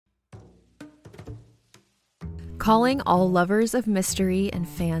Calling all lovers of mystery and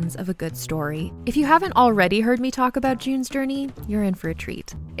fans of a good story. If you haven't already heard me talk about June's Journey, you're in for a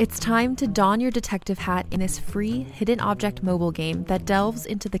treat. It's time to don your detective hat in this free hidden object mobile game that delves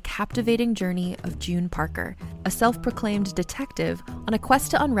into the captivating journey of June Parker, a self-proclaimed detective on a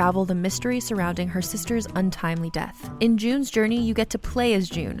quest to unravel the mystery surrounding her sister's untimely death. In June's Journey, you get to play as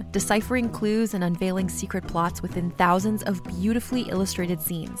June, deciphering clues and unveiling secret plots within thousands of beautifully illustrated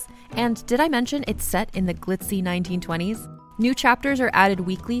scenes. And did I mention it's set in the glitzy 1920s? New chapters are added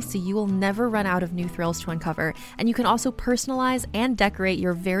weekly, so you will never run out of new thrills to uncover, and you can also personalize and decorate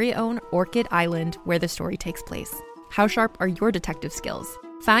your very own Orchid Island where the story takes place. How sharp are your detective skills?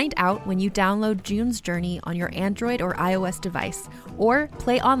 Find out when you download June's Journey on your Android or iOS device, or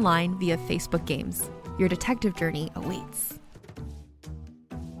play online via Facebook Games. Your detective journey awaits.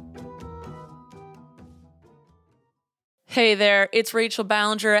 Hey there, it's Rachel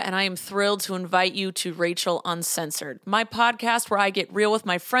Ballinger, and I am thrilled to invite you to Rachel Uncensored, my podcast where I get real with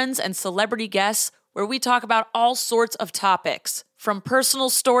my friends and celebrity guests, where we talk about all sorts of topics. From personal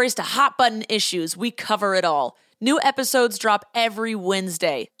stories to hot-button issues, we cover it all. New episodes drop every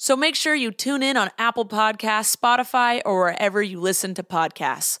Wednesday, so make sure you tune in on Apple Podcasts, Spotify, or wherever you listen to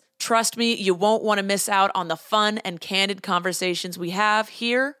podcasts. Trust me, you won't want to miss out on the fun and candid conversations we have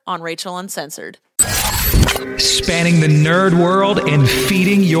here on Rachel Uncensored. Spanning the nerd world and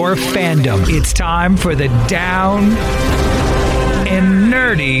feeding your fandom. It's time for the Down and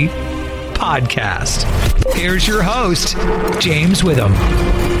Nerdy podcast. Here's your host, James Witham.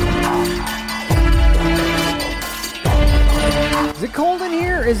 Is it cold in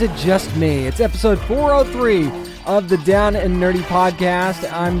here? Or is it just me? It's episode 403 of the Down and Nerdy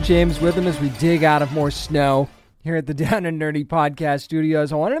podcast. I'm James Witham as we dig out of more snow here at the Down and Nerdy podcast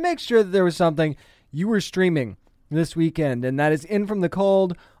studios. I wanted to make sure that there was something you were streaming this weekend, and that is In From the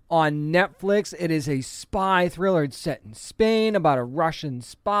Cold on Netflix. It is a spy thriller. It's set in Spain about a Russian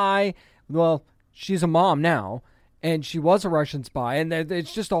spy. Well, she's a mom now, and she was a Russian spy, and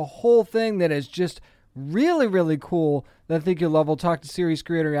it's just a whole thing that is just really, really cool that I think you'll love. We'll talk to series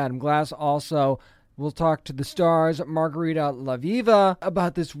creator Adam Glass also. We'll talk to the stars, Margarita, Levieva,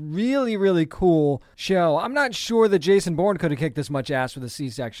 about this really, really cool show. I'm not sure that Jason Bourne could have kicked this much ass with a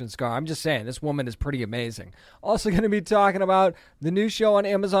C-section scar. I'm just saying, this woman is pretty amazing. Also going to be talking about the new show on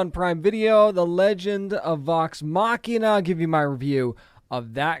Amazon Prime Video, The Legend of Vox Machina. I'll give you my review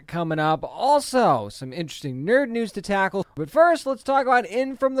of that coming up. Also, some interesting nerd news to tackle. But first, let's talk about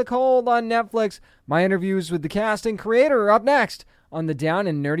In From the Cold on Netflix. My interviews with the cast and creator are up next on the Down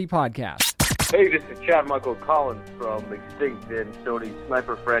and Nerdy podcast. Hey, this is Chad Michael Collins from Extinct and Sony's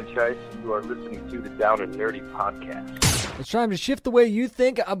Sniper franchise. You are listening to the Down and Nerdy podcast. It's time to shift the way you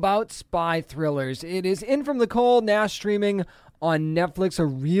think about spy thrillers. It is In From the Cold, now streaming on Netflix, a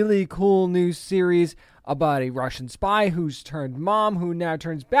really cool new series about a Russian spy who's turned mom, who now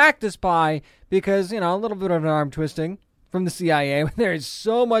turns back to spy because, a little bit of an arm twisting from the CIA. There is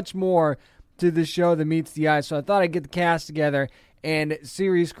so much more to the show than meets the eye, so I thought I'd get the cast together and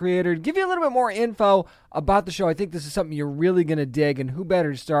series creator give you a little bit more info about the show. I think this is something you're really going to dig, and who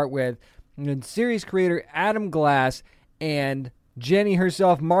better to start with than series creator Adam Glass and Jenny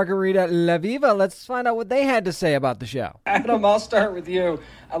herself, Margarita Levieva. Let's find out what they had to say about the show. Adam, I'll start with you.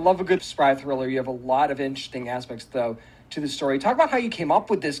 I love a good spy thriller. You have a lot of interesting aspects, though, to the story. Talk about how you came up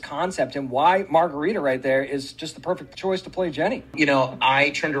with this concept and why Margarita right there is just the perfect choice to play Jenny. I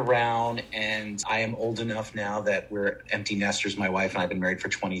turned around, and I am old enough now that we're empty nesters. My wife and I have been married for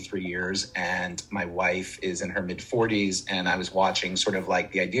 23 years, and my wife is in her mid-40s, and I was watching sort of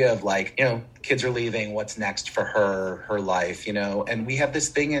like the idea of kids are leaving, what's next for her life, and we have this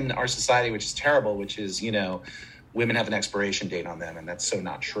thing in our society which is terrible, which is, women have an expiration date on them, and that's so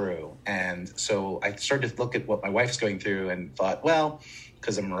not true. And so I started to look at what my wife's going through and thought, well,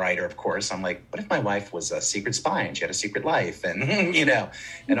 because I'm a writer, of course, I'm like, what if my wife was a secret spy and she had a secret life and,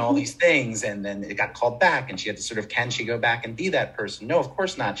 and all these things. And then it got called back and she had to sort of, can she go back and be that person? No, of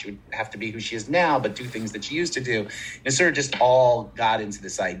course not. She would have to be who she is now, but do things that she used to do. It sort of just all got into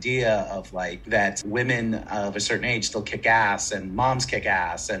this idea of that women of a certain age still kick ass and moms kick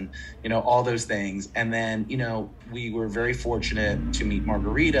ass and, all those things. And then, we were very fortunate to meet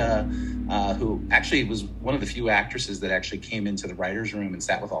Margarita, who actually was one of the few actresses that actually came into the writer's room and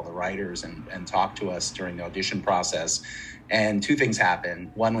sat with all the writers and talked to us during the audition process. And two things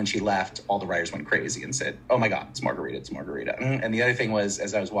happened. One, when she left, all the writers went crazy and said, oh my God, it's Margarita, it's Margarita. And the other thing was,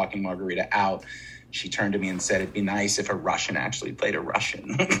 as I was walking Margarita out, she turned to me and said, it'd be nice if a Russian actually played a Russian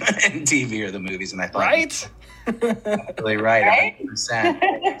in TV or the movies. And I thought, right? Absolutely right,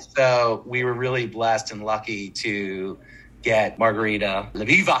 100%. So we were really blessed and lucky to get Margarita,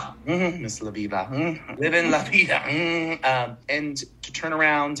 Levieva, Miss Levieva, living la vida, and to turn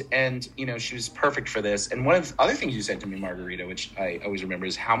around and, she was perfect for this. And one of the other things you said to me, Margarita, which I always remember,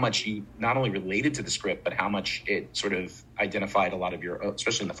 is how much you not only related to the script, but how much it sort of identified a lot of your,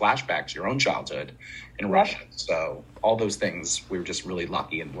 especially in the flashbacks, your own childhood in Russia. So all those things, we were just really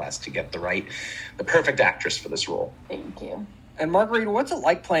lucky and blessed to get the perfect actress for this role. Thank you. And Margarita, what's it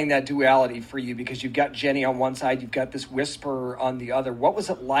like playing that duality for you? Because you've got Jenny on one side, you've got this Whisperer on the other. What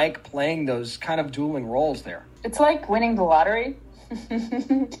was it like playing those kind of dueling roles there? It's like winning the lottery,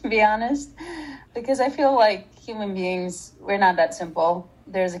 to be honest, because I feel like human beings, we're not that simple.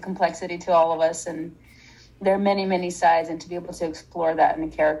 There's a complexity to all of us, and there are many, many sides, and to be able to explore that in a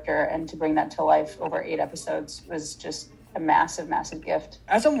character and to bring that to life over 8 episodes was just a massive, massive gift.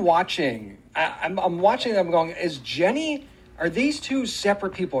 As I'm watching, I'm watching them going, are these two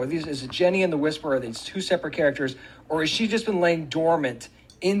separate people? Is it Jenny and the Whisperer? Are these two separate characters? Or has she just been laying dormant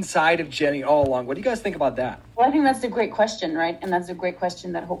inside of Jenny all along? What do you guys think about that? Well, I think that's a great question, right? And that's a great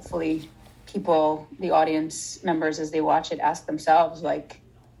question that hopefully people, the audience members, as they watch it, ask themselves, like,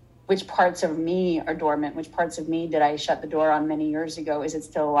 which parts of me are dormant? Which parts of me did I shut the door on many years ago? Is it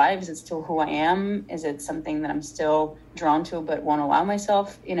still alive? Is it still who I am? Is it something that I'm still drawn to but won't allow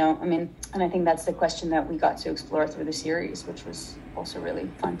myself? And I think that's the question that we got to explore through the series, which was also really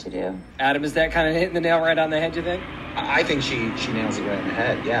fun to do. Adam, is that kind of hitting the nail right on the head, you think? I think she nails it right on the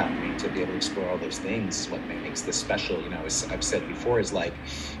head, yeah. To be able to explore all those things is what makes this special. As I've said before, is like,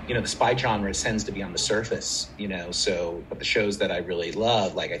 the spy genre tends to be on the surface, but the shows that I really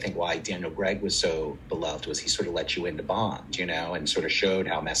love, like I think why Daniel Craig was so beloved was he sort of let you into Bond, and sort of showed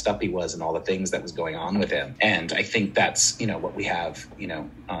how messed up he was and all the things that was going on with him. And I think that's, what we have,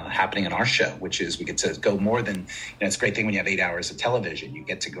 happening in our show, which is we get to go more than, it's a great thing when you have 8 hours of television, you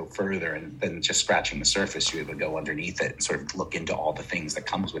get to go further and than just scratching the surface. You're able to go underneath it and sort of look into all the things that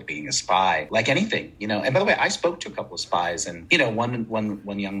comes with being a spy, like anything, And by the way, I spoke to a couple of spies, and,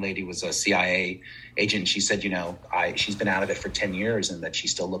 one young lady was a CIA agent. She said, she's been out of it for 10 years and that she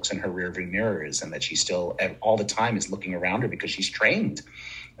still looks in her rearview mirrors and that she still all the time is looking around her because she's trained.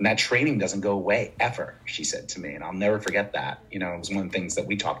 And that training doesn't go away ever, she said to me. And I'll never forget that. It was one of the things that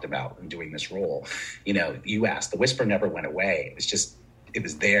we talked about in doing this role. You asked, the Whisper never went away. It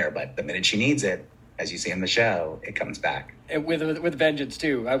was there. But the minute she needs it, as you see in the show, it comes back. And with vengeance,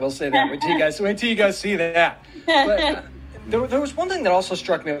 too. I will say that. Wait till you guys see that. But, there was one thing that also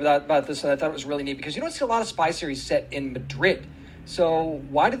struck me about this, and I thought it was really neat, because you don't see a lot of spy series set in Madrid. So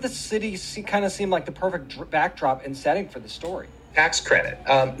why did the city kind of seem like the perfect backdrop and setting for the story? Tax credit.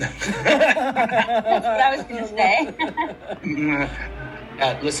 That's what I was going to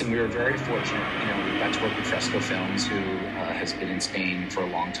say. Listen, we were very fortunate. We got to work with Fresco Films, who has been in Spain for a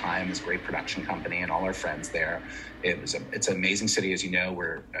long time. It's a great production company, and all our friends there. It's an amazing city, as you know,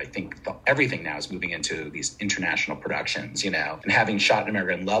 where I think everything now is moving into these international productions, And having shot in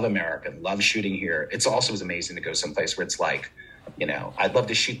America and love shooting here, it's also was amazing to go someplace where it's like, I'd love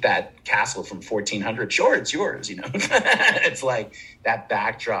to shoot that castle from 1400. Sure, it's yours, It's like that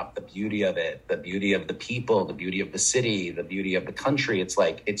backdrop, the beauty of it, the beauty of the people, the beauty of the city, the beauty of the country. It's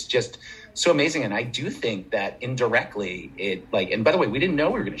like, it's just so amazing. And I do think that indirectly and by the way, we didn't know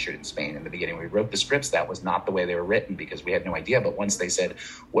we were going to shoot in Spain in the beginning. When we wrote the scripts, that was not the way they were written because we had no idea. But once they said,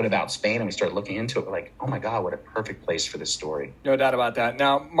 what about Spain? And we started looking into it, we're like, oh my God, what a perfect place for this story. No doubt about that.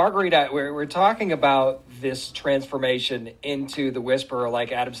 Now, Margarita, we're talking about this transformation into the Whisperer,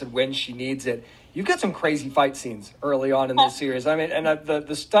 like Adam said, when she needs it. You've got some crazy fight scenes early on in this series. I mean, and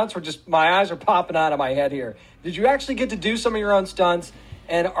the stunts were just, my eyes are popping out of my head here. Did you actually get to do some of your own stunts?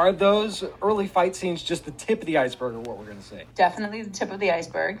 And are those early fight scenes just the tip of the iceberg, or what we're going to say? Definitely the tip of the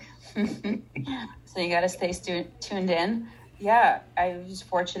iceberg. So you got to stay tuned in. Yeah, I was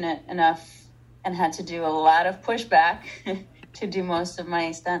fortunate enough and had to do a lot of pushback to do most of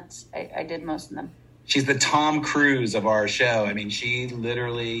my stunts. I did most of them. She's the Tom Cruise of our show. I mean, she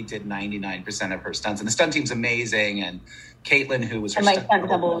literally did 99% of her stunts. And the stunt team's amazing. And Caitlin, who was her stunt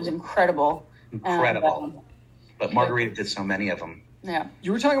double, was incredible. Incredible. But Margarita did so many of them. Yeah.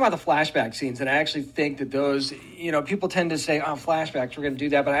 You were talking about the flashback scenes, and I actually think that those, people tend to say, oh, flashbacks, we're going to do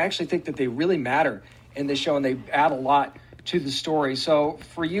that. But I actually think that they really matter in this show, and they add a lot to the story. So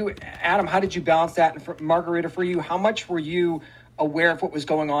for you, Adam, how did you balance that? And for Margarita, for you, how much were you aware of what was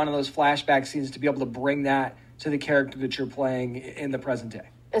going on in those flashback scenes to be able to bring that to the character that you're playing in the present day?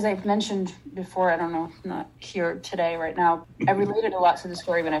 As I've mentioned before, I don't know, I'm not here today right now, I related a lot to the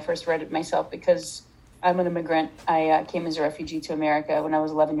story when I first read it myself because I'm an immigrant. I came as a refugee to America when I was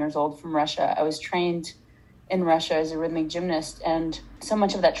 11 years old from Russia. I was trained in Russia as a rhythmic gymnast, and so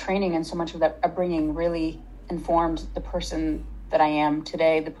much of that training and so much of that upbringing really informed the person that I am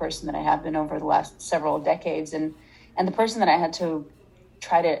today, the person that I have been over the last several decades, and the person that I had to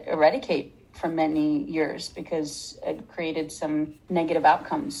try to eradicate for many years because it created some negative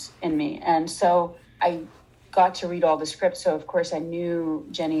outcomes in me. And so I got to read all the scripts. So of course I knew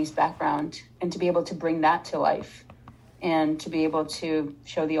Jenny's background, and to be able to bring that to life and to be able to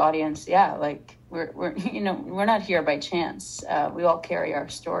show the audience, like we're not here by chance. We all carry our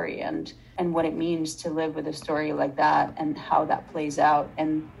story and what it means to live with a story like that and how that plays out.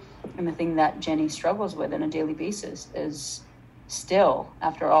 And the thing that Jenny struggles with on a daily basis is still,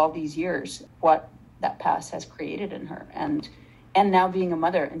 after all these years, what that past has created in her. And now being a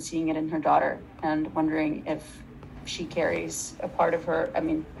mother and seeing it in her daughter and wondering if she carries a part of her. I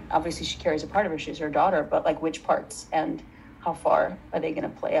mean, obviously she carries a part of her. She's her daughter, but like which parts and how far are they going to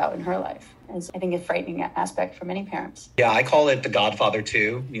play out in her life? Is, I think, a frightening aspect for many parents. Yeah, I call it The Godfather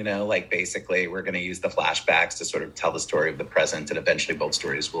 2. Basically we're going to use the flashbacks to sort of tell the story of the present, and eventually both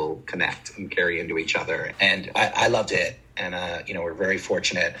stories will connect and carry into each other. And I loved it. And, we're very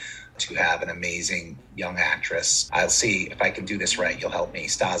fortunate to have an amazing young actress. I'll see if I can do this right. You'll help me.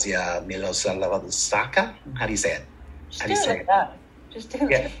 Stasia Miloslavska? How do you say it? How do you say it? Just do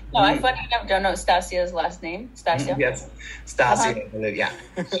it. Yeah. No, I funny enough don't know Stasia's last name. Stasia. Yes, Stasia. Yeah,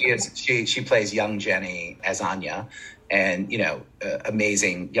 she plays young Jenny as Anya, and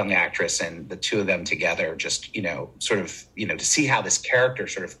amazing young actress, and the two of them together, just to see how this character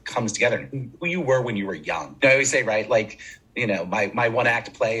sort of comes together, and who you were when you were young. I always say, right, like. My one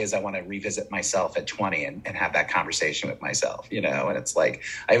act play is I want to revisit myself at 20 and have that conversation with myself, and it's like,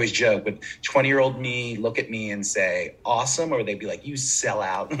 I always joke with 20-year-old me, look at me and say, awesome, or they'd be like, you sell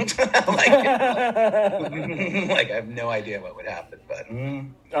out. like I have no idea what would happen, but.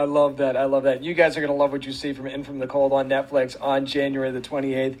 I love that. You guys are going to love what you see from In From the Cold on Netflix on January the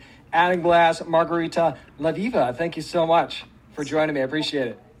 28th. Adam Glass, Margarita, Levieva, thank you so much for joining me. I appreciate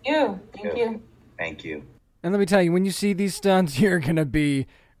it. Thank you. Thank you. And let me tell you, when you see these stunts, you're going to be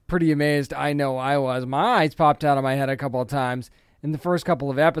pretty amazed. I know I was. My eyes popped out of my head a couple of times in the first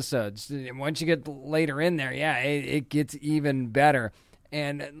couple of episodes. Once you get later in there, it gets even better.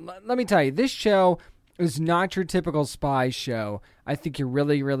 And let me tell you, this show is not your typical spy show. I think you're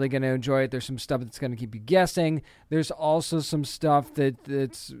really, really going to enjoy it. There's some stuff that's going to keep you guessing. There's also some stuff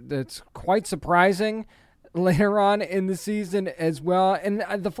that's quite surprising later on in the season as well. And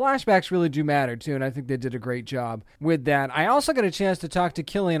the flashbacks really do matter too, and I think they did a great job with that. I also got a chance to talk to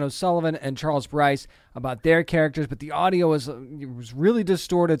Killian O'Sullivan and Charles Bryce about their characters, but the audio was really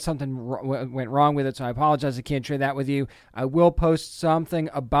distorted. Something went wrong with it, so I apologize. I can't share that with you. I will post something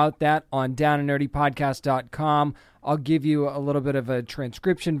about that on downandnerdypodcast.com. I'll give you a little bit of a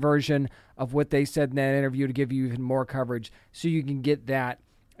transcription version of what they said in that interview to give you even more coverage, so you can get that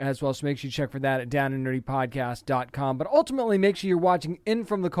as well. So make sure you check for that at downandnerdypodcast.com. But ultimately, make sure you're watching In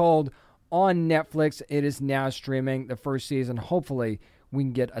From the Cold on Netflix. It is now streaming the first season. Hopefully, we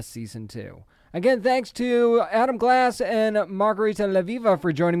can get a season 2. Again, thanks to Adam Glass and Margarita Levieva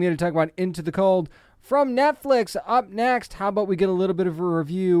for joining me to talk about Into the Cold from Netflix. Up next, how about we get a little bit of a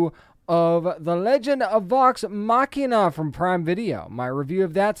review of The Legend of Vox Machina from Prime Video. My review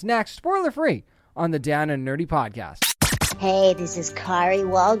of that's next, spoiler-free, on the Down and Nerdy Podcast. Hey, this is Kari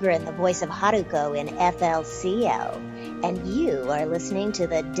Walgren, the voice of Haruko in FLCL, and you are listening to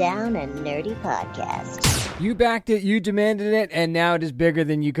the Down and Nerdy Podcast. You backed it, you demanded it, and now it is bigger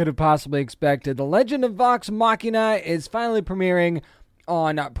than you could have possibly expected. The Legend of Vox Machina is finally premiering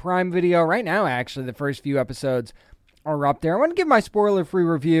on Prime Video right now, actually. The first few episodes are up there. I want to give my spoiler-free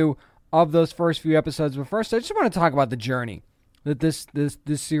review of those first few episodes, but first I just want to talk about the journey that this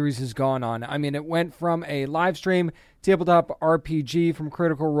series has gone on. I mean, it went from a live stream tabletop RPG from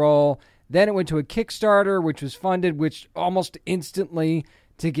Critical Role, then it went to a Kickstarter, which was funded, which almost instantly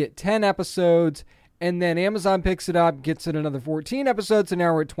to get 10 episodes, and then Amazon picks it up, gets it another 14 episodes, and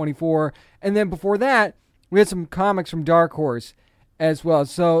now we're at 24. And then before that, we had some comics from Dark Horse as well.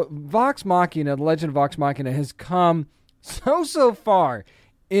 So Vox Machina, The Legend of Vox Machina, has come so far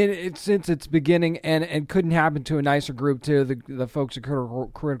since its beginning, and couldn't happen to a nicer group too. The folks at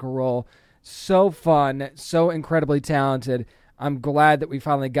Critical Role, so fun, so incredibly talented. I'm glad that we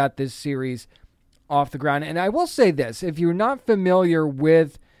finally got this series off the ground. And I will say this: if you're not familiar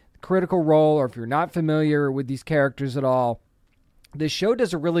with Critical Role, or if you're not familiar with these characters at all, the show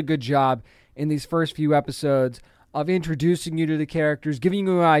does a really good job in these first few episodes of introducing you to the characters, giving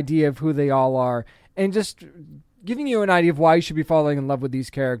you an idea of who they all are, and just giving you an idea of why you should be falling in love with these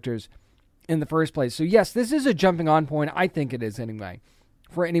characters in the first place. So yes, this is a jumping on point. I think it is anyway,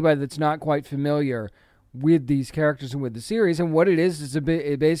 for anybody that's not quite familiar with these characters and with the series. And what it is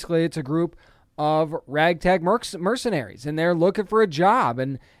basically it's a group of ragtag mercenaries, and they're looking for a job,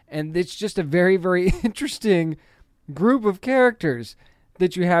 and it's just a very, very interesting group of characters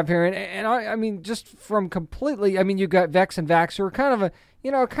that you have here. And I mean, just from completely, I mean, you've got Vex and Vax, who are kind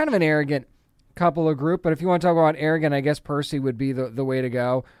of an arrogant couple of group, but if you want to talk about arrogant, I guess Percy would be the way to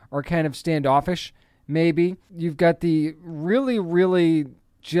go, or kind of standoffish, maybe. You've got the really, really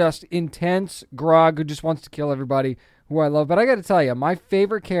just intense Grog, who just wants to kill everybody, who I love. But I got to tell you, my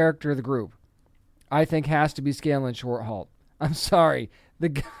favorite character of the group, I think, has to be Scanlan Shorthalt. I'm sorry. The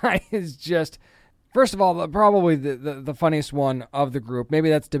guy is just, first of all, probably the funniest one of the group. Maybe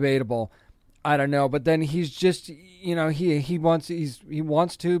that's debatable. I don't know. But then he's just, he wants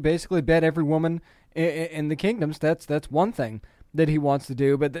to basically bet every woman in the kingdoms. That's one thing that he wants to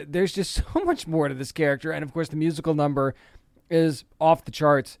do. But there's just so much more to this character. And, of course, the musical number is off the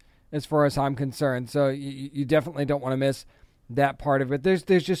charts as far as I'm concerned. So you definitely don't want to miss that part of it. There's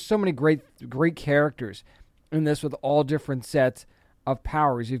just so many great characters in this, with all different sets of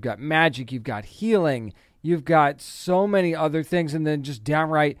powers. You've got magic, you've got healing, you've got so many other things, and then just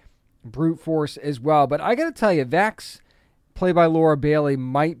downright brute force as well. But I got to tell you, Vax, played by Laura Bailey,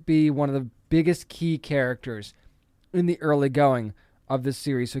 might be one of the biggest key characters in the early going of this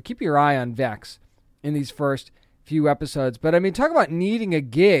series. So keep your eye on Vex in these first few episodes. But I mean, talk about needing a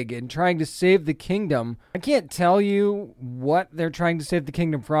gig and trying to save the kingdom. I can't tell you what they're trying to save the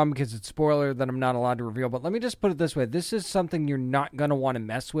kingdom from, because it's spoiler that I'm not allowed to reveal. But let me just put it this way. This is something you're not going to want to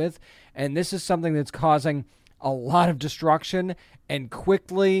mess with. And this is something that's causing a lot of destruction, and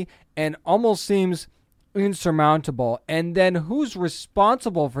quickly, and almost seems insurmountable. And then who's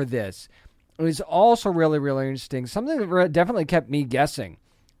responsible for this is also really, really interesting. Something that definitely kept me guessing,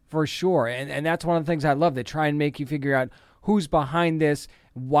 for sure. And that's one of the things I love. They try and make you figure out who's behind this,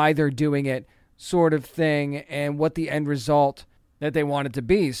 why they're doing it, sort of thing, and what the end result that they want it to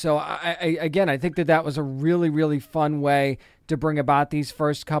be. So, I think that was a really, really fun way to bring about these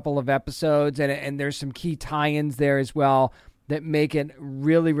first couple of episodes. And there's some key tie-ins there as well that make it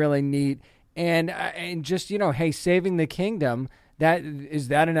really, really neat. And just, hey, saving the kingdom, is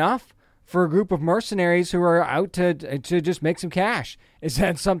that enough for a group of mercenaries who are out to just make some cash? Is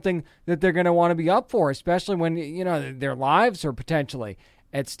that something that they're going to want to be up for, especially when, their lives are potentially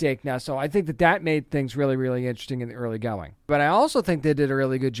at stake now? So I think that made things really, really interesting in the early going. But I also think they did a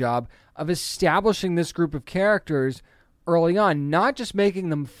really good job of establishing this group of characters early on, not just making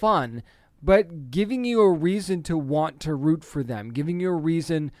them fun, but giving you a reason to want to root for them, giving you a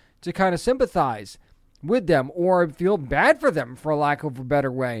reason to kind of sympathize with them or feel bad for them, for lack of a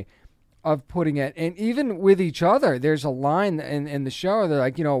better way of putting it. And even with each other, there's a line in the show, they're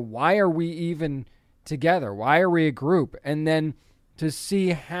like, why are we even together? Why are we a group? And then to see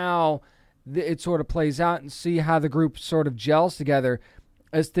how it sort of plays out and see how the group sort of gels together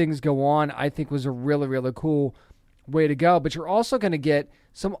as things go on, I think was a really, really cool way to go. But you're also going to get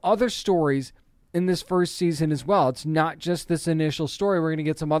some other stories in this first season as well. It's not just this initial story. We're going to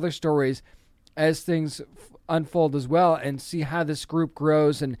get some other stories as things unfold as well, and see how this group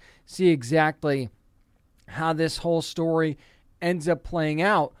grows and see exactly how this whole story ends up playing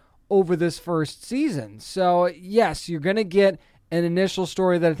out over this first season. So yes, you're going to get an initial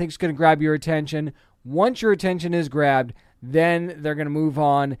story that I think is going to grab your attention. Once your attention is grabbed, then they're going to move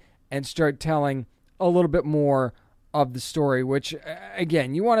on and start telling a little bit more of the story, which,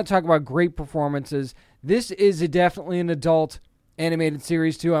 again, you want to talk about great performances. This is definitely an adult animated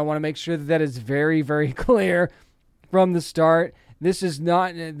series too. I want to make sure that is very, very clear from the start. This is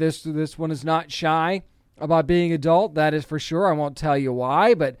not this one is not shy about being adult. That is for sure. I won't tell you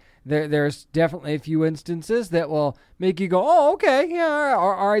why, but there's definitely a few instances that will make you go, "Oh, okay, yeah,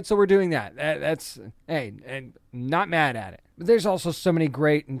 all right." So we're doing that. That's hey, and not mad at it. But there's also so many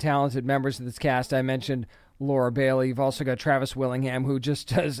great and talented members of this cast. I mentioned Laura Bailey. You've also got Travis Willingham, who just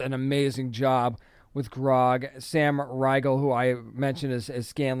does an amazing job with Grog. Sam Riegel, who I mentioned as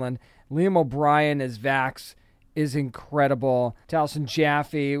Scanlan. Liam O'Brien as Vax is incredible. Taliesin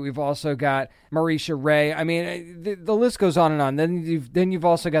Jaffe. We've also got Marisha Ray. I mean, the list goes on and on. Then you've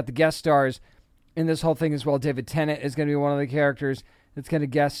also got the guest stars in this whole thing as well. David Tennant is going to be one of the characters that's going to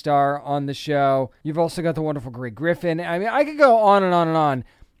guest star on the show. You've also got the wonderful Greg Griffin. I mean, I could go on and on and on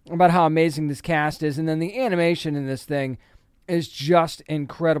about how amazing this cast is. And then the animation in this thing is just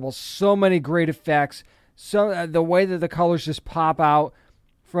incredible. So many great effects. So the way that the colors just pop out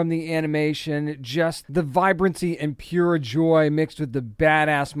from the animation, just the vibrancy and pure joy mixed with the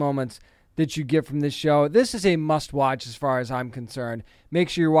badass moments that you get from this show. This is a must-watch as far as I'm concerned. Make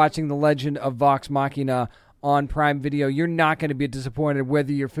sure you're watching The Legend of Vox Machina on Prime Video. You're not going to be disappointed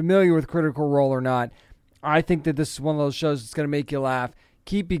whether you're familiar with Critical Role or not. I think that this is one of those shows that's going to make you laugh,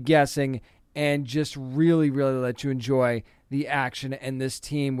 keep you guessing, and just really, really let you enjoy the action and this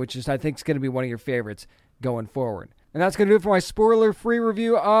team, which is, I think, is going to be one of your favorites going forward. And that's going to do it for my spoiler-free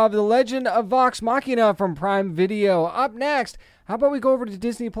review of The Legend of Vox Machina from Prime Video. Up next, how about we go over to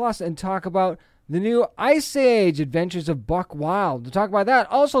Disney Plus and talk about the new Ice Age Adventures of Buck Wild. To talk about that,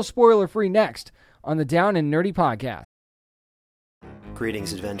 also spoiler-free next on the Down and Nerdy Podcast.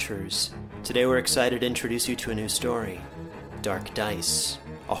 Greetings, adventurers. Today we're excited to introduce you to a new story, Dark Dice,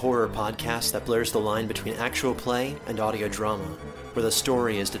 a horror podcast that blurs the line between actual play and audio drama, where the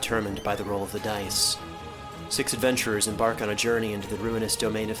story is determined by the roll of the dice. 6 adventurers embark on a journey into the ruinous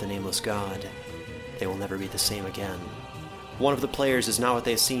domain of the Nameless God. They will never be the same again. One of the players is not what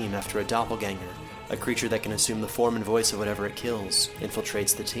they seem after a doppelganger, a creature that can assume the form and voice of whatever it kills,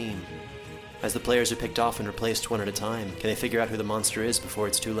 infiltrates the team. As the players are picked off and replaced one at a time, can they figure out who the monster is before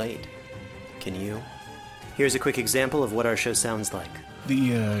it's too late? Can you? Here's a quick example of what our show sounds like.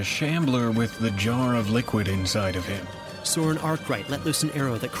 The shambler with the jar of liquid inside of him. Soren Arkwright let loose an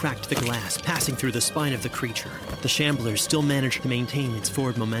arrow that cracked the glass, passing through the spine of the creature. The shambler still managed to maintain its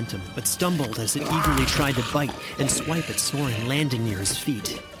forward momentum, but stumbled as it eagerly tried to bite and swipe at Soren, landing near his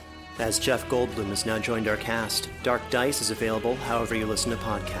feet. As Jeff Goldblum has now joined our cast, Dark Dice is available however you listen to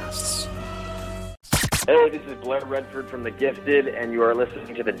podcasts. Hey, this is Blair Redford from The Gifted, and you are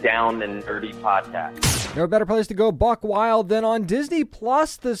listening to the Down and Nerdy Podcast. No better place to go buck wild than on Disney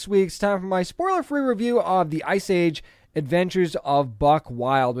Plus this week. It's time for my spoiler-free review of the Ice Age Adventures of Buck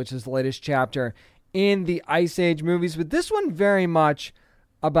Wild, which is the latest chapter in the Ice Age movies. But this one very much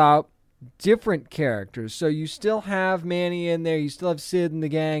about different characters. So you still have Manny in there, you still have Sid and the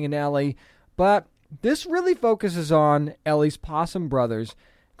gang and Ellie, but this really focuses on Ellie's possum brothers,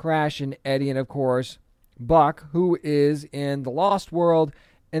 Crash and Eddie, and of course, Buck, who is in the Lost World,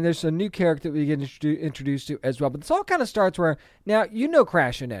 and there's a new character that we get introduced to as well. But this all kind of starts where, now, you know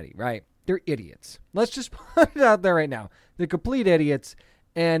Crash and Eddie, right? They're idiots. Let's just put it out there right now. They're complete idiots,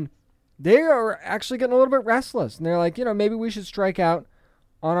 and they are actually getting a little bit restless. And they're like, maybe we should strike out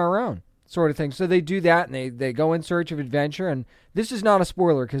on our own, sort of thing. So they do that, and they go in search of adventure. And this is not a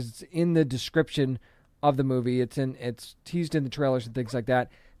spoiler because it's in the description of the movie. It's teased in the trailers and things like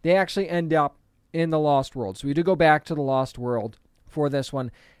that. They actually end up in the Lost World. So we do go back to the Lost World for this one,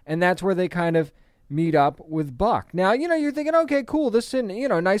 and that's where they kind of meet up with Buck. Now, you're thinking, okay, cool, this is,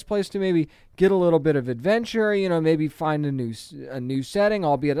 a nice place to maybe get a little bit of adventure, maybe find a new setting,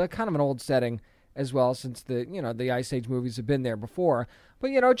 albeit a kind of an old setting as well, since the Ice Age movies have been there before. But,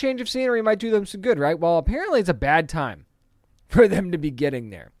 a change of scenery might do them some good, right? Well, apparently it's a bad time for them to be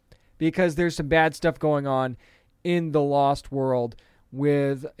getting there, because there's some bad stuff going on in the Lost World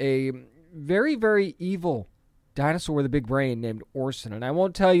with a very, very evil dinosaur with a big brain named Orson. And I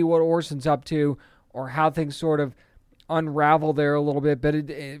won't tell you what Orson's up to or how things sort of unravel there a little bit.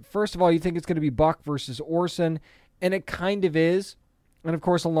 But first of all, you think it's going to be Buck versus Orson, and it kind of is. And of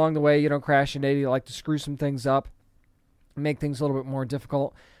course, along the way, Crash and Eddie like to screw some things up, make things a little bit more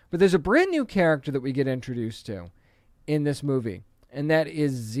difficult. But there's a brand new character that we get introduced to in this movie, and that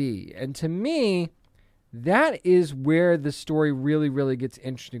is Z. And to me, that is where the story really, really gets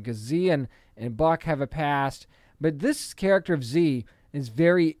interesting, because Z and Buck have a past, but this character of Z is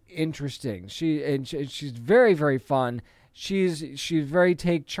very interesting. She's very, very fun. She's very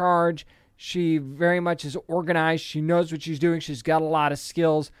take charge. She very much is organized. She knows what she's doing. She's got a lot of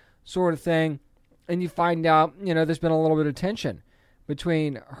skills, sort of thing. And you find out, there's been a little bit of tension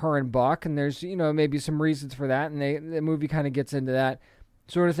between her and Buck, and there's, maybe some reasons for that, and the movie kind of gets into that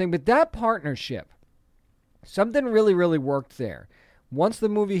sort of thing. But that partnership, something really, really worked there. Once the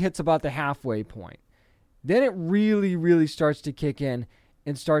movie hits about the halfway point, then it really, really starts to kick in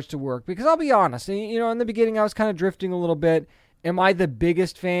and starts to work. Because I'll be honest, in the beginning I was kind of drifting a little bit. Am I the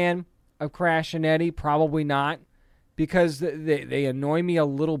biggest fan of Crash and Eddie? Probably not, because they annoy me a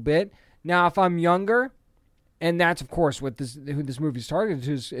little bit. Now, if I'm younger, and that's, of course, who this movie's targeted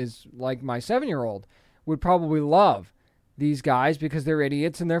to is like my 7-year-old, would probably love these guys because they're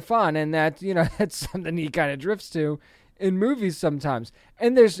idiots and they're fun, and that, that's something he kind of drifts to in movies sometimes.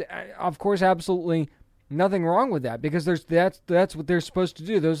 And there's, of course, absolutely nothing wrong with that, because that's what they're supposed to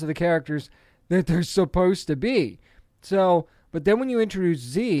do. Those are the characters that they're supposed to be. So, but then when you introduce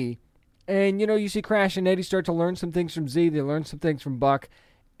Z, and you see Crash and Eddie start to learn some things from Z, they learn some things from Buck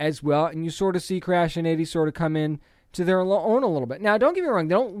as well, and you sort of see Crash and Eddie sort of come in to their own a little bit. Now, don't get me wrong,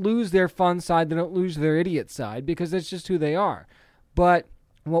 they don't lose their fun side, they don't lose their idiot side, because that's just who they are. But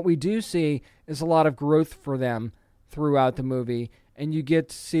what we do see is a lot of growth for them throughout the movie, and you get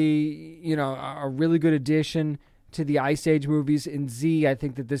to see, a really good addition to the Ice Age movies in Z. I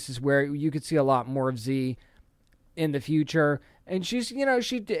think that this is where you could see a lot more of Z in the future, And she's,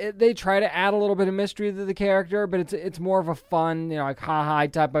 they try to add a little bit of mystery to the character, but it's more of a fun, like ha-ha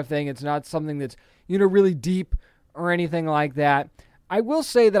type of thing. It's not something that's, really deep or anything like that. I will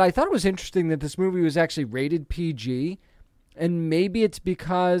say that I thought it was interesting that this movie was actually rated PG, and maybe it's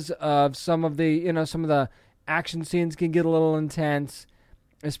because of some of the action scenes can get a little intense,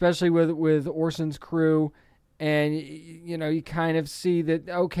 especially with Orson's crew, and, you kind of see that,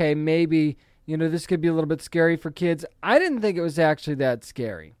 okay, maybe, this could be a little bit scary for kids. I didn't think it was actually that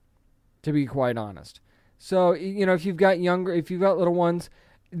scary, to be quite honest. So, if you've got little ones,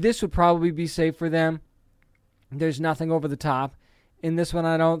 this would probably be safe for them. There's nothing over the top in this one,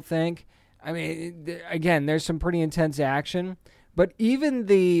 I don't think. I mean, again, there's some pretty intense action, but even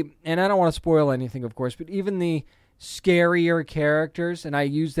and I don't want to spoil anything, of course, but even the scarier characters, and I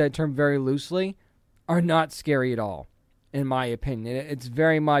use that term very loosely, are not scary at all, in my opinion. It's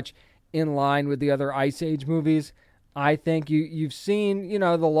very much in line with the other Ice Age movies. I think you've seen,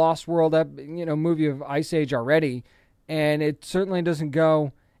 the Lost World, movie of Ice Age already, and it certainly doesn't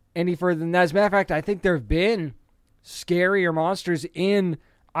go any further than that. As a matter of fact, I think there have been scarier monsters in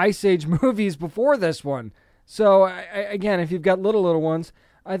Ice Age movies before this one. So, again, if you've got little ones,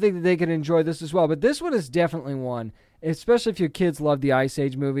 I think that they can enjoy this as well. But this one is definitely one, especially if your kids love the Ice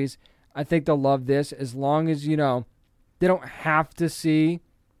Age movies. I think they'll love this, as long as, they don't have to see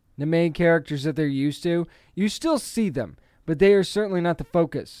the main characters that they're used to. You still see them, but they are certainly not the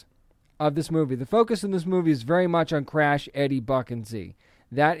focus of this movie. The focus in this movie is very much on Crash, Eddie, Buck, and Z.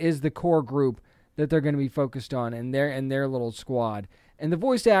 That is the core group that they're going to be focused on, and their little squad. And the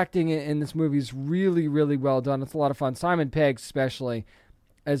voice acting in this movie is really, really well done. It's a lot of fun. Simon Pegg, especially,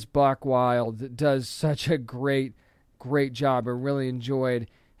 as Buck Wild, does such a great job. I really enjoyed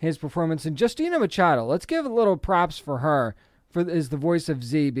his performance. And Justina Machado, let's give a little props for her as the voice of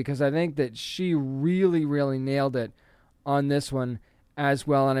Z, because I think that she really, really nailed it on this one as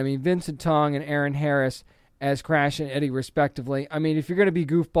well. And I mean, Vincent Tong and Aaron Harris as Crash and Eddie, respectively. I mean, if you're going to be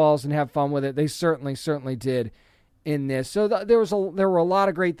goofballs and have fun with it, they certainly did in this. So there were a lot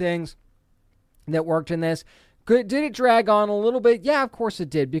of great things that worked in this. Did it drag on a little bit? Yeah, of course it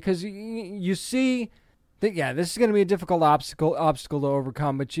did, because you see that, yeah, this is going to be a difficult obstacle to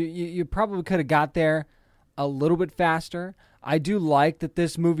overcome, but you probably could have got there a little bit faster. I do like that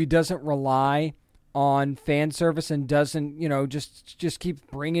this movie doesn't rely on fan service and doesn't, just keep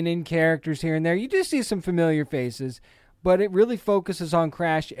bringing in characters here and there. You do see some familiar faces, but it really focuses on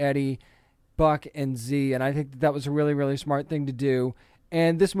Crash, Eddie, Buck, and Z, and I think that was a really, really smart thing to do.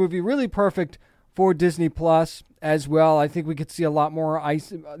 And this movie really perfect for Disney Plus as well. I think we could see a lot more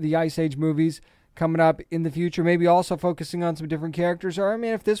the Ice Age movies coming up in the future, maybe also focusing on some different characters. Or, I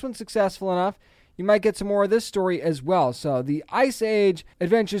mean, if this one's successful enough, you might get some more of this story as well. So the Ice Age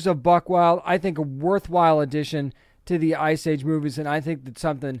Adventures of Buck Wild, I think a worthwhile addition to the Ice Age movies, and I think that's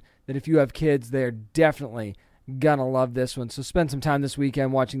something that if you have kids, they're definitely gonna love this one. So spend some time this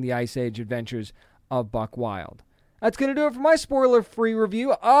weekend watching the Ice Age Adventures of Buck Wild. That's gonna do it for my spoiler-free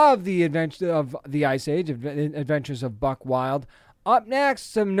review of the Adventure of the Ice Age Adventures of Buck Wild. Up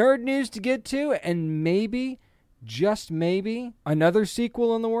next, some nerd news to get to, and maybe, just maybe, another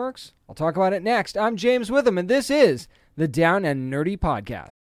sequel in the works. I'll talk about it next. I'm James Witham, and this is the Down and Nerdy Podcast.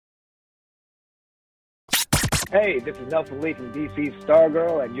 Hey, this is Nelson Lee from DC's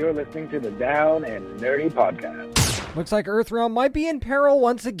Stargirl, and you're listening to the Down and Nerdy Podcast. Looks like Earthrealm might be in peril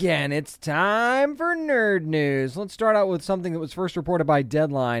once again. It's time for nerd news. Let's start out with something that was first reported by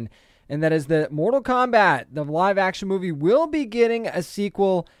Deadline, and that is that Mortal Kombat, the live-action movie, will be getting a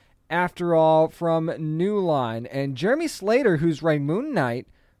sequel after all from New Line. And Jeremy Slater, who's writing Moon Knight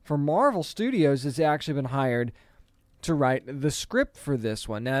for Marvel Studios, has actually been hired to write the script for this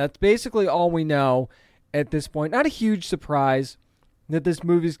one. Now, that's basically all we know at this point. Not a huge surprise that this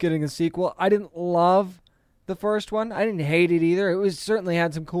movie's getting a sequel. I didn't love the first one. I didn't hate it either. It certainly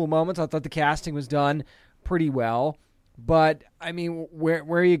had some cool moments. I thought the casting was done pretty well. But, I mean,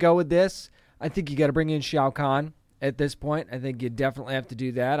 where you go with this, I think you got to bring in Shao Kahn at this point. I think you definitely have to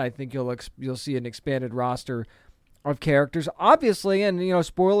do that. I think you'll see an expanded roster of characters. Obviously, and,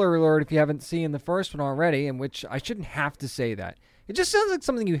 spoiler alert if you haven't seen the first one already, in which I shouldn't have to say that. It just sounds like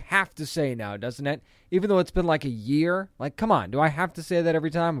something you have to say now, doesn't it? Even though it's been like a year. Like, come on, do I have to say that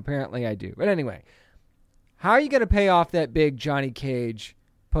every time? Apparently I do. But anyway, how are you going to pay off that big Johnny Cage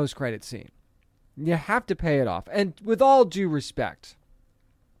post-credit scene? You have to pay it off. And with all due respect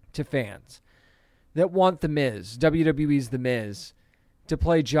to fans that want The Miz, WWE's The Miz, to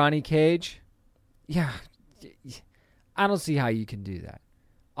play Johnny Cage, yeah, I don't see how you can do that.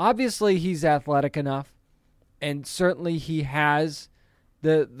 Obviously, he's athletic enough, and certainly he has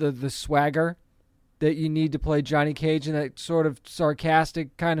the swagger that you need to play Johnny Cage in that sort of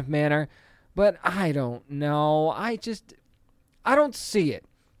sarcastic kind of manner. But I don't know. I don't see it.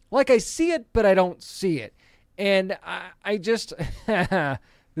 Like, I see it, but I don't see it. And I just,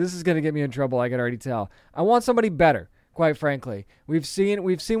 this is going to get me in trouble, I can already tell. I want somebody better, quite frankly. We've seen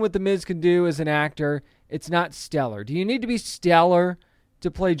what The Miz can do as an actor. It's not stellar. Do you need to be stellar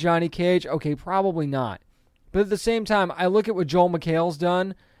to play Johnny Cage? Okay, probably not. But at the same time, I look at what Joel McHale's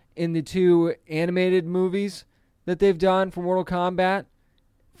done in the 2 animated movies that they've done for Mortal Kombat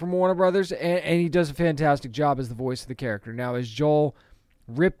from Warner Brothers, and he does a fantastic job as the voice of the character. Now, is Joel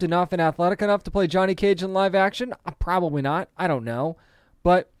ripped enough and athletic enough to play Johnny Cage in live action? Probably not. I don't know.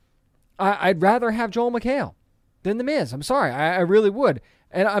 But I'd rather have Joel McHale than The Miz. I'm sorry. I really would.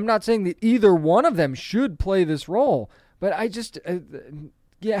 And I'm not saying that either one of them should play this role, but I just, seeing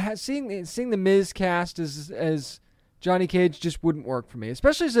The Miz cast as Johnny Cage just wouldn't work for me,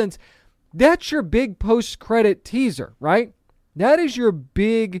 especially since that's your big post-credit teaser, right? That is your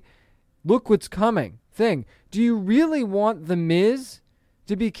big look what's coming thing. Do you really want The Miz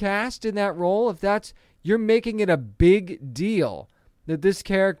to be cast in that role if you're making it a big deal that this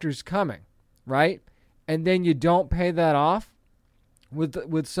character's coming, right? And then you don't pay that off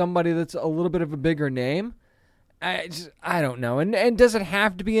with somebody that's a little bit of a bigger name? I don't know. And does it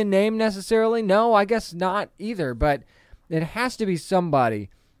have to be a name necessarily? No, I guess not either. But it has to be somebody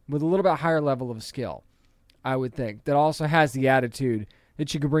with a little bit higher level of skill, I would think, that also has the attitude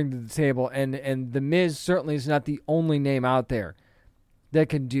that you can bring to the table. And The Miz certainly is not the only name out there that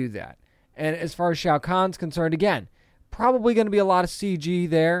can do that. And as far as Shao Kahn's concerned, again, probably going to be a lot of CG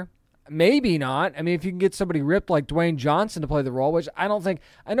there. Maybe not. I mean, if you can get somebody ripped like Dwayne Johnson to play the role, which I don't think.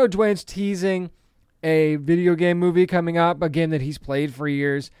 I know Dwayne's teasing a video game movie coming up, a game that he's played for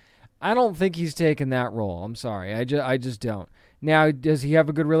years. I don't think he's taken that role. I'm sorry. I just don't. Now, does he have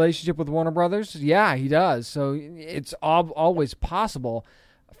a good relationship with Warner Brothers? Yeah, he does. So it's always possible.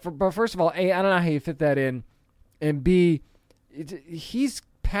 But first of all, A, I don't know how you fit that in. And B, he's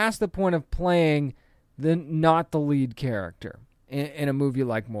past the point of playing not the lead character in a movie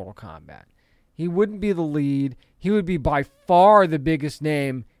like Mortal Kombat. He wouldn't be the lead. He would be by far the biggest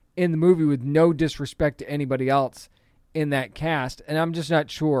name in the movie, with no disrespect to anybody else in that cast. And I'm just not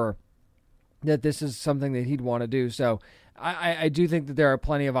sure that this is something that he'd want to do. So I do think that there are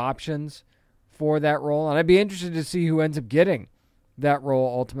plenty of options for that role. And I'd be interested to see who ends up getting that role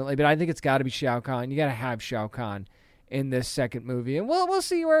ultimately. But I think it's got to be Shao Kahn. You got to have Shao Kahn in this second movie. And we'll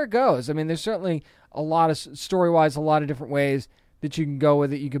see where it goes. I mean, there's certainly a lot of, story-wise, a lot of different ways that you can go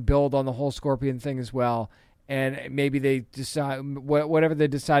with it. You could build on the whole Scorpion thing as well. And maybe they decide, whatever they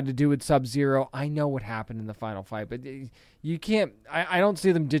decide to do with Sub-Zero. I know what happened in the final fight, but you can't, I don't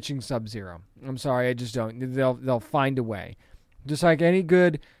see them ditching Sub-Zero. I'm sorry, I just don't. They'll find a way. Just like any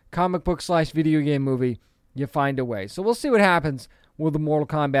good comic book / video game movie, you find a way. So we'll see what happens with the Mortal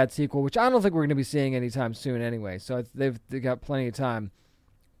Kombat sequel, which I don't think we're going to be seeing anytime soon anyway. So they've got plenty of time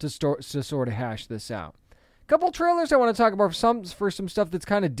to sort of hash this out. A couple trailers I want to talk about for some stuff that's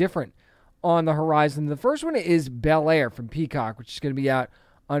kind of different on the horizon. The first one is Bel Air from Peacock, which is going to be out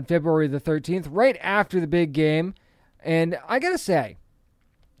on February the 13th, right after the big game. And I got to say,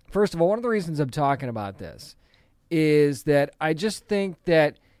 first of all, one of the reasons I'm talking about this is that I just think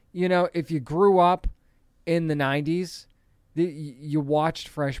that, if you grew up in the 90s, you watched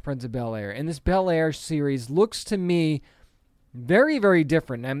Fresh Prince of Bel Air. And this Bel Air series looks to me very, very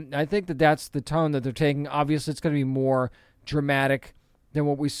different. And I think that that's the tone that they're taking. Obviously, it's going to be more dramatic than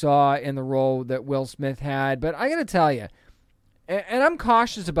what we saw in the role that Will Smith had. But I got to tell you, and I'm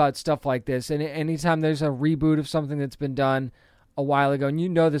cautious about stuff like this, and anytime there's a reboot of something that's been done a while ago, and you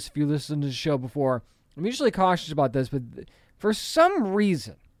know this if you listen to the show before, I'm usually cautious about this, but for some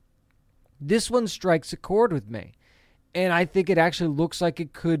reason, this one strikes a chord with me. And I think it actually looks like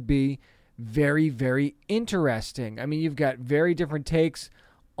it could be very, very interesting. I mean, you've got very different takes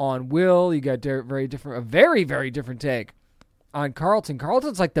on Will. You got a very, very different take on Carlton.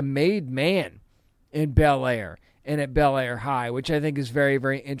 Carlton's like the made man in Bel Air and at Bel Air High, which I think is very,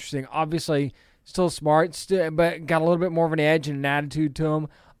 very interesting. Obviously, still smart, but got a little bit more of an edge and an attitude to him.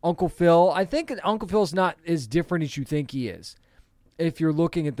 Uncle Phil, I think Uncle Phil's not as different as you think he is. If you're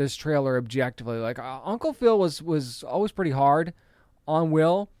looking at this trailer objectively, like Uncle Phil was always pretty hard on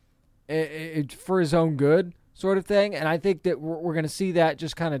Will for his own good sort of thing. And I think that we're going to see that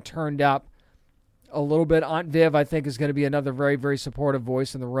just kind of turned up a little bit. Aunt Viv, I think, is going to be another very, very supportive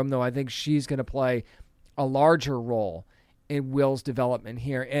voice in the room, though. I think she's going to play a larger role in Will's development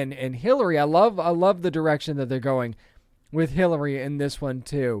here. And Hillary, I love the direction that they're going with Hillary in this one,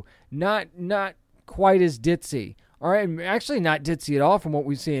 too. Not quite as ditzy. All right, actually not ditzy at all from what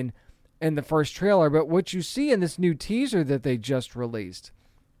we've seen in the first trailer, but what you see in this new teaser that they just released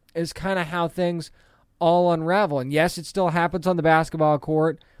is kind of how things all unravel. And yes, it still happens on the basketball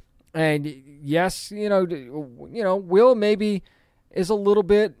court. And yes, Will maybe is a little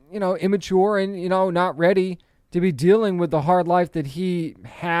bit, immature and, not ready to be dealing with the hard life that he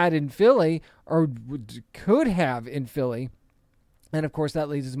had in Philly or could have in Philly. And of course, that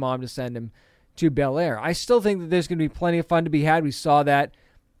leads his mom to send him to Bel Air. I still think that there's going to be plenty of fun to be had. We saw that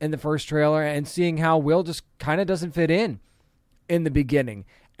in the first trailer, and seeing how Will just kind of doesn't fit in the beginning.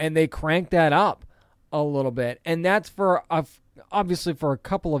 And they crank that up a little bit. And that's obviously for a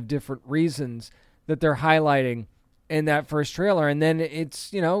couple of different reasons that they're highlighting in that first trailer. And then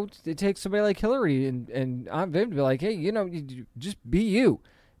it's, it takes somebody like Hillary and Aunt Viv to be like, hey, you just be you.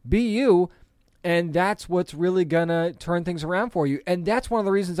 Be you. And that's what's really going to turn things around for you. And that's one of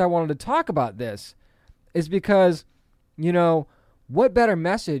the reasons I wanted to talk about this is because, what better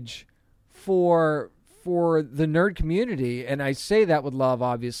message for the nerd community, and I say that with love,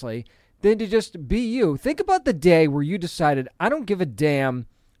 obviously, than to just be you. Think about the day where you decided, I don't give a damn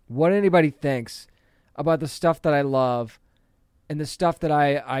what anybody thinks about the stuff that I love and the stuff that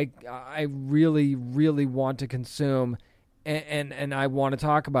I really, really want to consume and I want to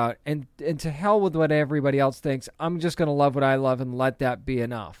talk about. And to hell with what everybody else thinks. I'm just going to love what I love and let that be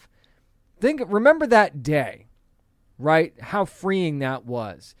enough. Remember that day, right? How freeing that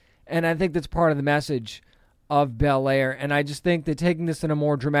was. And I think that's part of the message of Bel Air. And I just think that taking this in a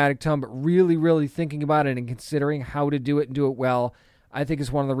more dramatic tone, but really, really thinking about it and considering how to do it and do it well, I think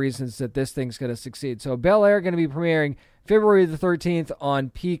is one of the reasons that this thing's going to succeed. So Bel Air going to be premiering February the 13th on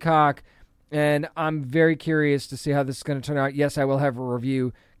Peacock. And I'm very curious to see how this is going to turn out. Yes, I will have a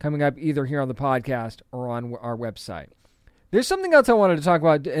review coming up either here on the podcast or on our website. There's something else I wanted to talk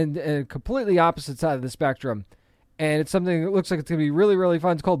about in a completely opposite side of the spectrum. And it's something that looks like it's going to be really, really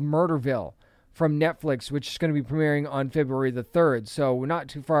fun. It's called Murderville from Netflix, which is going to be premiering on February the 3rd. So we're not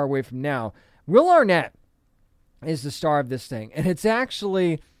too far away from now. Will Arnett is the star of this thing. And it's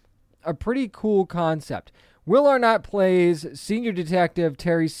actually a pretty cool concept. Will Arnett plays senior detective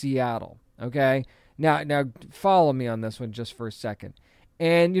Terry Seattle. Okay? Now follow me on this one just for a second.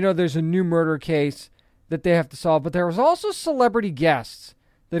 And, there's a new murder case that they have to solve. But there was also celebrity guests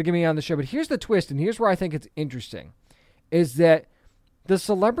that are going to be on the show. But here's the twist, and here's where I think it's interesting, is that the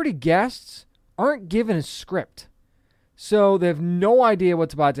celebrity guests aren't given a script. So they have no idea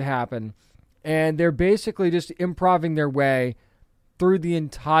what's about to happen, and they're basically just improvising their way through the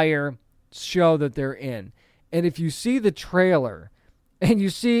entire show that they're in. And if you see the trailer, and you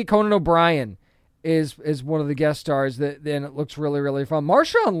see Conan O'Brien is one of the guest stars, then it looks really, really fun.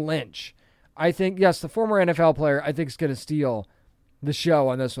 Marshawn Lynch, I think, yes, the former NFL player, I think is going to steal the show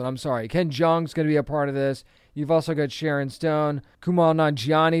on this one. I'm sorry. Ken Jeong's going to be a part of this. You've also got Sharon Stone. Kumail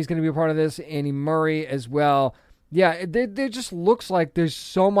Nanjiani's going to be a part of this. Annie Murray as well. Yeah, it just looks like there's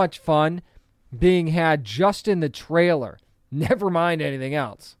so much fun being had just in the trailer. Never mind anything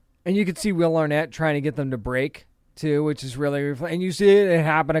else. And you can see Will Arnett trying to get them to break, too, which is really, really fun. And you see it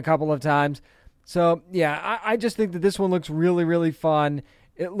happen a couple of times. So, yeah, I just think that this one looks really, really fun.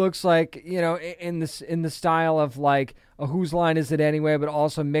 It looks like, in the style of like a Whose Line Is It Anyway, but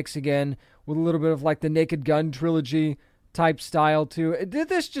also mix again with a little bit of like the Naked Gun trilogy type style too.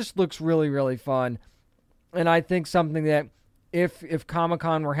 This just looks really, really fun. And I think something that if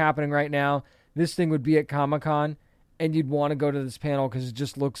Comic-Con were happening right now, this thing would be at Comic-Con and you'd want to go to this panel because it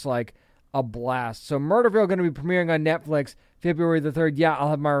just looks like a blast. So Murderville going to be premiering on Netflix February the 3rd. Yeah, I'll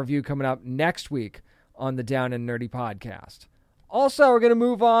have my review coming up next week on the Down and Nerdy podcast. Also, we're going to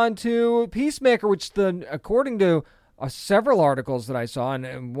move on to Peacemaker, which, according to several articles that I saw,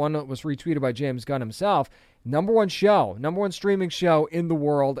 and one that was retweeted by James Gunn himself, number one streaming show in the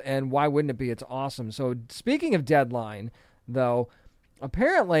world, and why wouldn't it be? It's awesome. So, speaking of Deadline, though,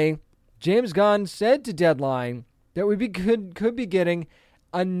 apparently, James Gunn said to Deadline that we could be getting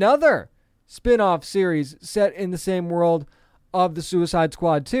another spin-off series set in the same world of the Suicide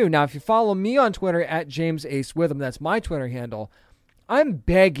Squad 2. Now, if you follow me on Twitter at JamesAceWitham, that's my Twitter handle, I'm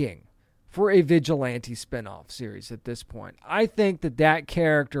begging for a Vigilante spin-off series at this point. I think that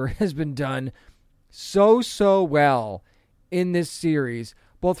character has been done so well in this series,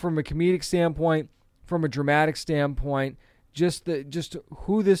 both from a comedic standpoint, from a dramatic standpoint, just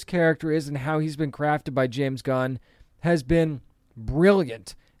who this character is and how he's been crafted by James Gunn has been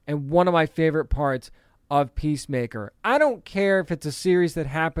brilliant and one of my favorite parts of Peacemaker. I don't care if it's a series that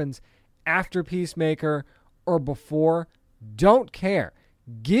happens after Peacemaker or before. Don't care.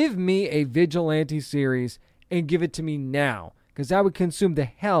 Give me a Vigilante series and give it to me now, because I would consume the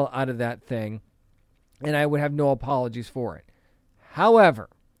hell out of that thing and I would have no apologies for it. However,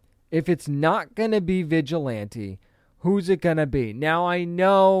 If it's not going to be Vigilante, who's it going to be? Now, I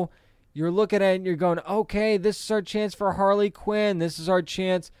know you're looking at it and you're going, okay, this is our chance for Harley Quinn. This is our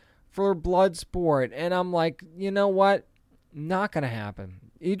chance for Bloodsport. And I'm like, you know what? Not going to happen.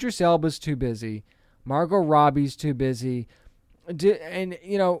 Idris Elba's too busy. Margot Robbie's too busy. And,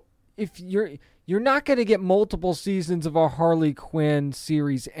 you know, if you're not going to get multiple seasons of a Harley Quinn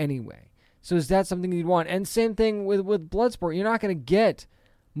series anyway. So is that something you'd want? And same thing with Bloodsport. You're not going to get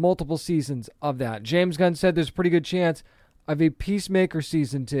multiple seasons of that. James Gunn said there's a pretty good chance of a Peacemaker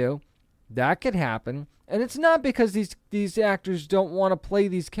season 2. That could happen. And it's not because these actors don't want to play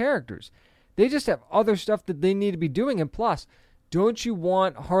these characters. They just have other stuff that they need to be doing. And plus, don't you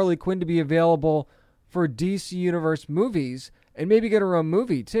want Harley Quinn to be available for DC Universe movies and maybe get her own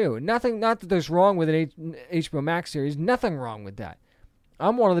movie too? Not that there's wrong with an HBO Max series. Nothing wrong with that.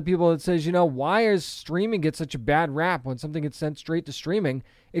 I'm one of the people that says, you know, why does streaming get such a bad rap when something gets sent straight to streaming?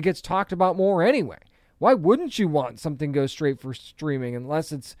 It gets talked about more anyway. Why wouldn't you want something go straight for streaming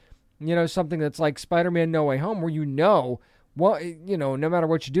unless it's, you know, something that's like Spider-Man No Way Home where no matter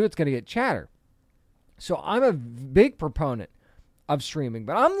what you do, it's going to get chatter. So I'm a big proponent of streaming,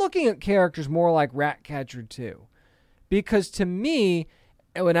 but I'm looking at characters more like Ratcatcher 2. Because to me,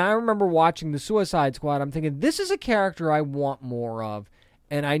 when I remember watching The Suicide Squad, I'm thinking, this is a character I want more of,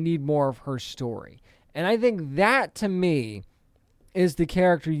 and I need more of her story. And I think that, to me, is the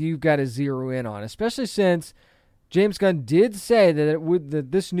character you've got to zero in on, especially since James Gunn did say that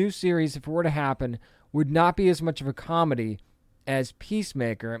this new series, if it were to happen, would not be as much of a comedy as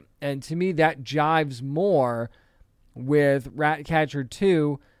Peacemaker. And to me, that jives more with Ratcatcher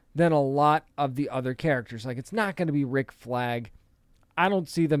 2 than a lot of the other characters. Like, it's not going to be Rick Flag. I don't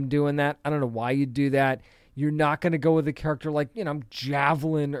see them doing that. I don't know why you'd do that. You're not going to go with a character like,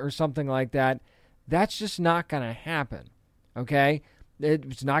 Javelin or something like that. That's just not going to happen. Okay?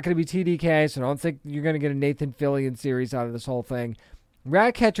 It's not going to be TDK, so I don't think you're going to get a Nathan Fillion series out of this whole thing.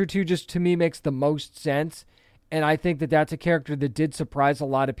 Ratcatcher 2 just, to me, makes the most sense, and I think that that's a character that did surprise a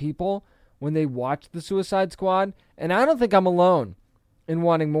lot of people when they watched The Suicide Squad, and I don't think I'm alone in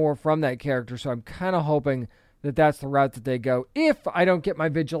wanting more from that character, so I'm kind of hoping that that's the route that they go. If I don't get my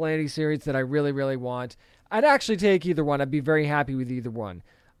Vigilante series that I really, really want, I'd actually take either one. I'd be very happy with either one.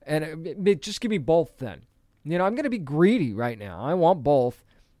 And just give me both then. I'm going to be greedy right now. I want both,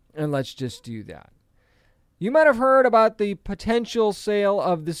 and let's just do that. You might have heard about the potential sale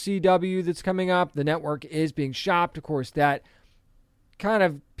of the CW that's coming up. The network is being shopped. Of course, that kind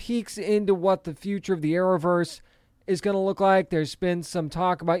of peeks into what the future of the Arrowverse is going to look like. There's been some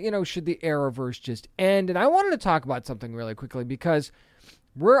talk about, should the Arrowverse just end? And I wanted to talk about something really quickly because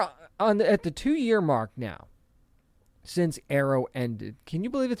we're at the 2-year mark now since Arrow ended. Can you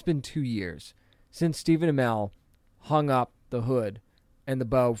believe it's been 2 years since Stephen Amell hung up the hood and the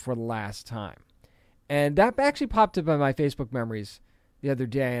bow for the last time? And that actually popped up on my Facebook memories the other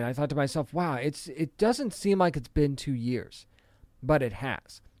day, and I thought to myself, wow, it doesn't seem like it's been 2 years, but it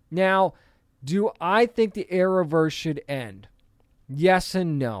has. Now, do I think the Arrowverse should end? Yes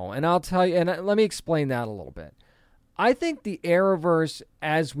and no. And I'll tell you, and let me explain that a little bit. I think the Arrowverse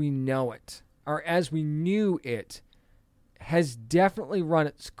as we know it, or as we knew it, has definitely run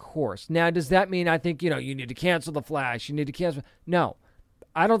its course. Now, does that mean I think, you need to cancel The Flash, you need to cancel? No,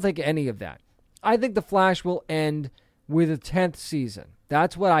 I don't think any of that. I think The Flash will end with a 10th season.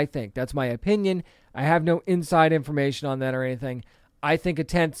 That's what I think. That's my opinion. I have no inside information on that or anything. I think a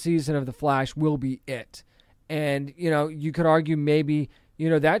 10th season of The Flash will be it. And, you could argue maybe,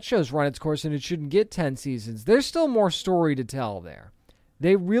 that show's run its course and it shouldn't get 10 seasons. There's still more story to tell there.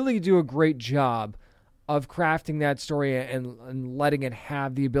 They really do a great job of crafting that story and letting it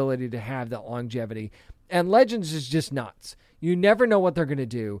have the ability to have that longevity. And Legends is just nuts. You never know what they're going to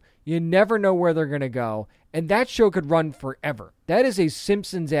do. You never know where they're going to go. And that show could run forever. That is a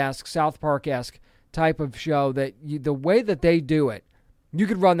Simpsons-esque, South Park-esque type of show that the way that they do it, you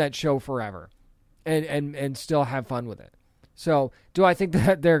could run that show forever and still have fun with it. So do I think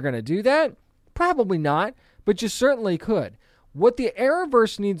that they're going to do that? Probably not, but you certainly could. What the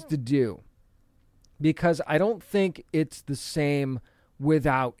Arrowverse needs to do, because I don't think it's the same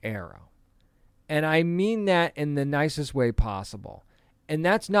without Arrow. And I mean that in the nicest way possible. And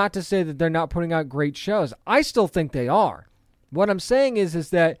that's not to say that they're not putting out great shows. I still think they are. What I'm saying is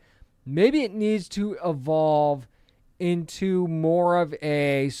that maybe it needs to evolve into more of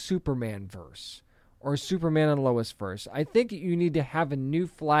a Superman verse or Superman and Lois verse. I think you need to have a new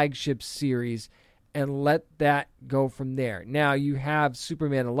flagship series and let that go from there. Now, you have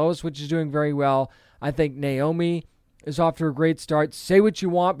Superman and Lois, which is doing very well. I think Naomi is off to a great start. Say what you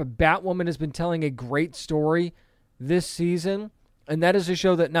want, but Batwoman has been telling a great story this season, And that is a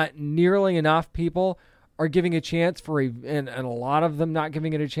show that not nearly enough people are giving a chance for, and a lot of them not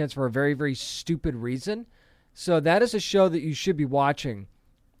giving it a chance for a very, very stupid reason. So that is a show that you should be watching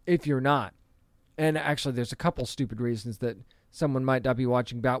if you're not. And actually, there's a couple stupid reasons that someone might not be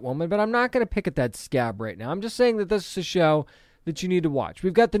watching Batwoman, but I'm not going to pick at that scab right now. I'm just saying that this is a show that you need to watch.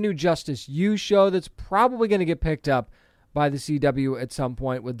 We've got the new Justice U show that's probably going to get picked up by the CW at some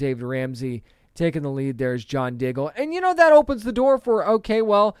point with David Ramsey taking the lead there as John Diggle. And, that opens the door for, okay,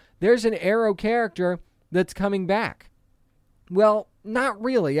 well, there's an Arrow character that's coming back. Well, not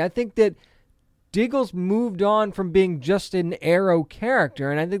really. I think that Diggle's moved on from being just an Arrow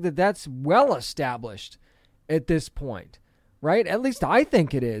character, and I think that that's well established at this point, right? At least I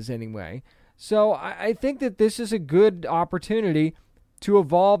think it is anyway. So I think that this is a good opportunity to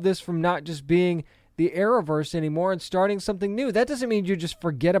evolve this from not just being the Arrowverse anymore and starting something new. That doesn't mean you just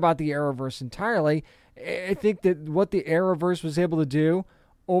forget about the Arrowverse entirely. I think that what the Arrowverse was able to do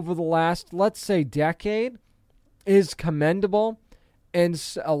over the last, let's say, decade is commendable, and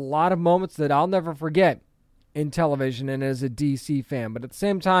a lot of moments that I'll never forget in television and as a DC fan. But at the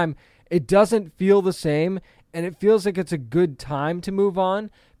same time, it doesn't feel the same, and it feels like it's a good time to move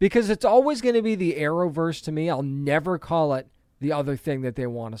on, because it's always going to be the Arrowverse to me. I'll never call it the other thing that they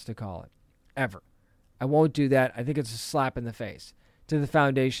want us to call it, ever. I won't do that. I think it's a slap in the face to the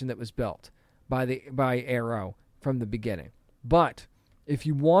foundation that was built by Arrow from the beginning. But if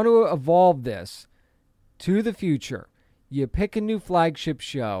you want to evolve this to the future, you pick a new flagship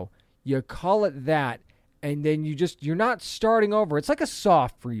show, you call it that, and then you're not starting over. It's like a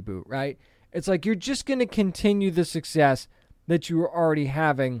soft reboot, right? It's like you're just going to continue the success that you were already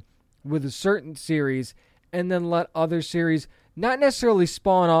having with a certain series, and then let other series not necessarily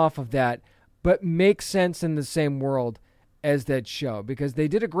spawn off of that, but make sense in the same world as that show. Because they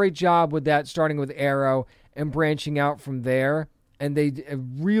did a great job with that, starting with Arrow and branching out from there. And they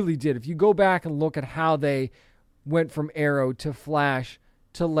really did. If you go back and look at how they went from Arrow to Flash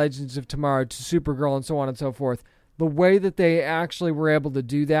to Legends of Tomorrow to Supergirl and so on and so forth, the way that they actually were able to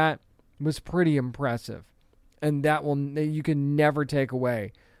do that was pretty impressive. And you can never take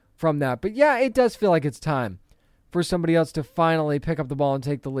away from that. But yeah, it does feel like it's time for somebody else to finally pick up the ball and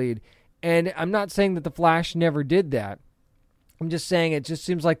take the lead. And I'm not saying that the Flash never did that. I'm just saying it just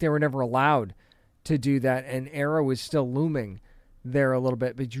seems like they were never allowed to do that, and Arrow is still looming there a little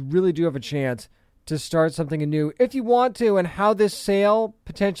bit. But you really do have a chance to start something anew if you want to, and how this sale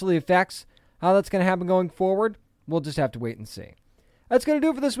potentially affects how that's going to happen going forward, we'll just have to wait and see. That's going to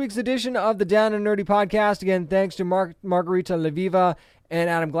do it for this week's edition of the Down and Nerdy podcast. Again, thanks to Margarita, Levieva, and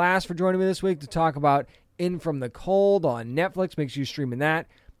Adam Glass for joining me this week to talk about In From the Cold on Netflix. Make sure you're streaming that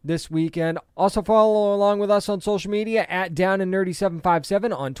this weekend. Also follow along with us on social media at Down and Nerdy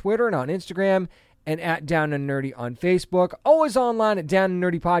 757 on Twitter and on Instagram, and at Down and Nerdy on Facebook. Always online at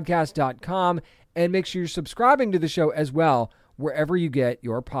downandnerdypodcast.com, and make sure you're subscribing to the show as well wherever you get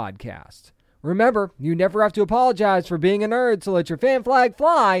your podcasts. Remember, you never have to apologize for being a nerd, so let your fan flag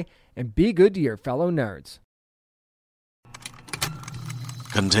fly and be good to your fellow nerds.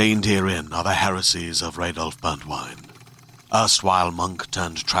 Contained herein are the heresies of Radolf Burntwine, erstwhile monk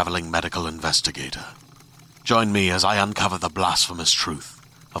turned traveling medical investigator. Join me as I uncover the blasphemous truth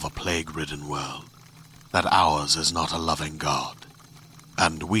of a plague-ridden world, that ours is not a loving God,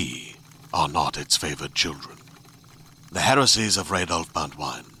 and we are not its favored children. The heresies of Radolf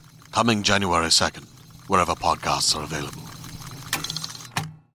Burntwine, coming January 2nd, wherever podcasts are available.